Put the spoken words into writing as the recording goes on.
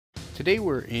Today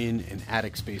we're in an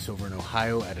attic space over in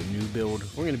Ohio at a new build.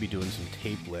 We're going to be doing some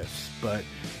tape lifts, but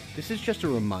this is just a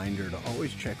reminder to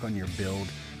always check on your build.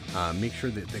 Make sure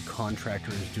that the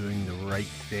contractor is doing the right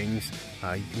things.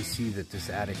 You can see that this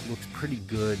attic looks pretty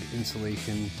good,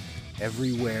 insulation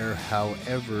everywhere.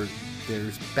 However,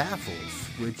 there's baffles,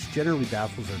 which generally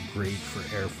baffles are great for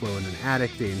airflow in an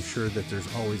attic. They ensure that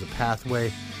there's always a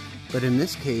pathway, but in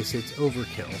this case it's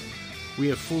overkill. We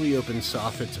have fully open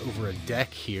soffits over a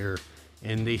deck here,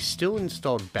 and they still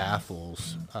installed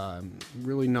baffles.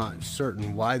 Really not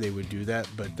certain why they would do that,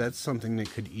 but that's something that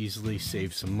could easily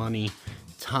save some money,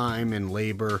 time, and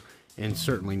labor, and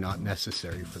certainly not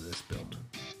necessary for this build.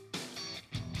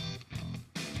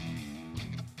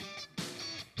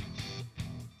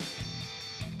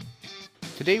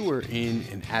 Today we're in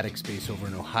an attic space over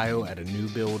in Ohio at a new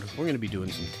build. We're going to be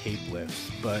doing some tape lifts,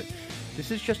 but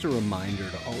this is just a reminder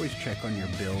to always check on your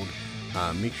build.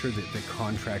 Make sure that the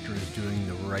contractor is doing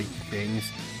the right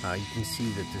things. You can see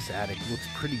that this attic looks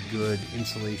pretty good,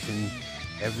 insulation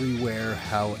everywhere.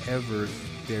 However,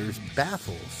 there's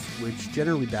baffles, which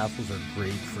generally baffles are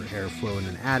great for airflow in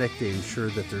an attic. They ensure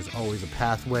that there's always a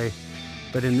pathway,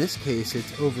 but in this case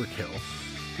it's overkill.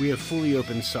 We have fully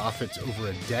open soffits over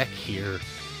a deck here,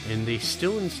 and they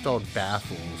still installed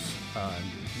baffles.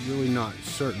 Really not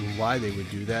certain why they would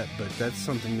do that, but that's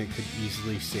something that could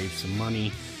easily save some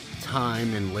money,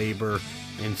 time, and labor,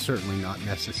 and certainly not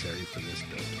necessary for this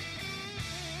build.